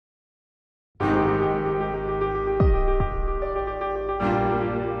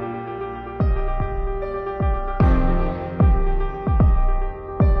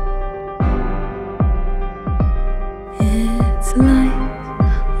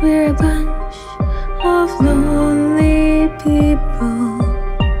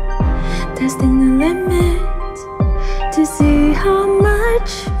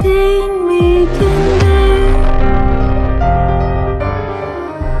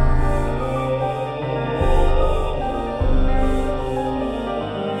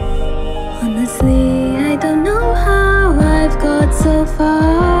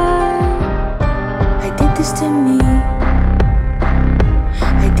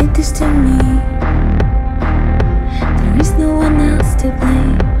this to me. There is no one else to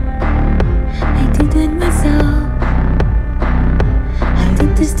blame. I did it myself. I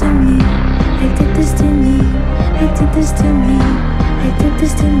did this to me. I did this to me. I did this to me. I did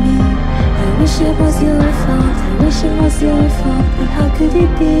this to me. I wish it was your fault. I wish it was your fault. But how could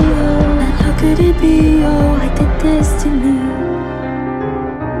it be? Oh, and how could it be? Oh, I did this to me.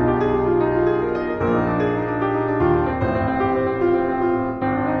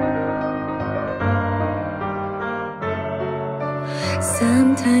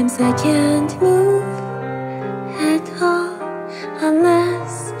 Sometimes I can't move at all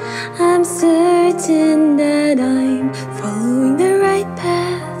unless I'm certain that I'm following the right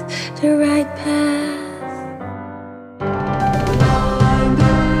path, the right path.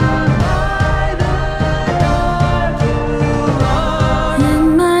 In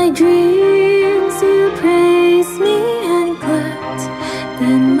my dreams you praised me and clapped.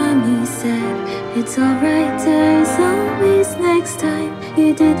 Then mommy said, it's alright, there's always next time.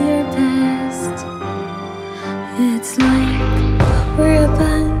 You did your best. It's like we're a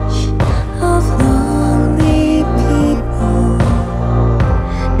bunch of lonely people,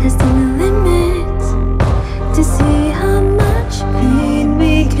 testing the limit to see how much pain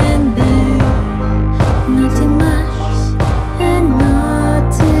we can bear. Not too much and not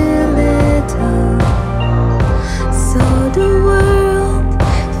too little, so the world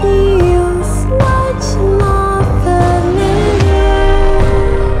feels much more familiar.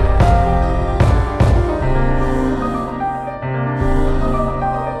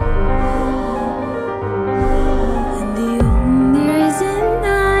 And the only reason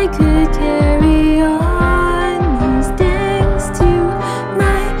I could carry on was thanks to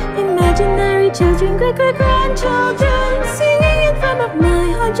my imaginary children, great-great-grandchildren, singing in front of my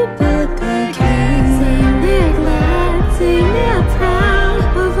 100-birthday cake, saying they're glad, saying they're proud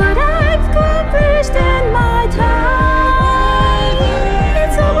of what I've accomplished in my time.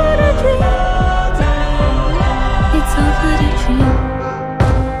 It's all but a dream. It's all but a dream.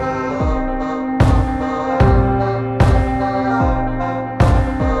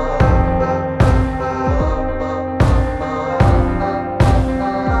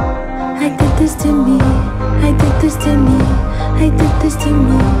 I did this to me. I did this to me. I did this to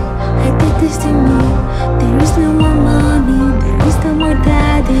me. I did this to me. There is no more mommy. There is no more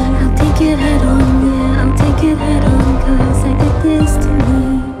daddy. I'll take it head on. Yeah, I'll take it head on.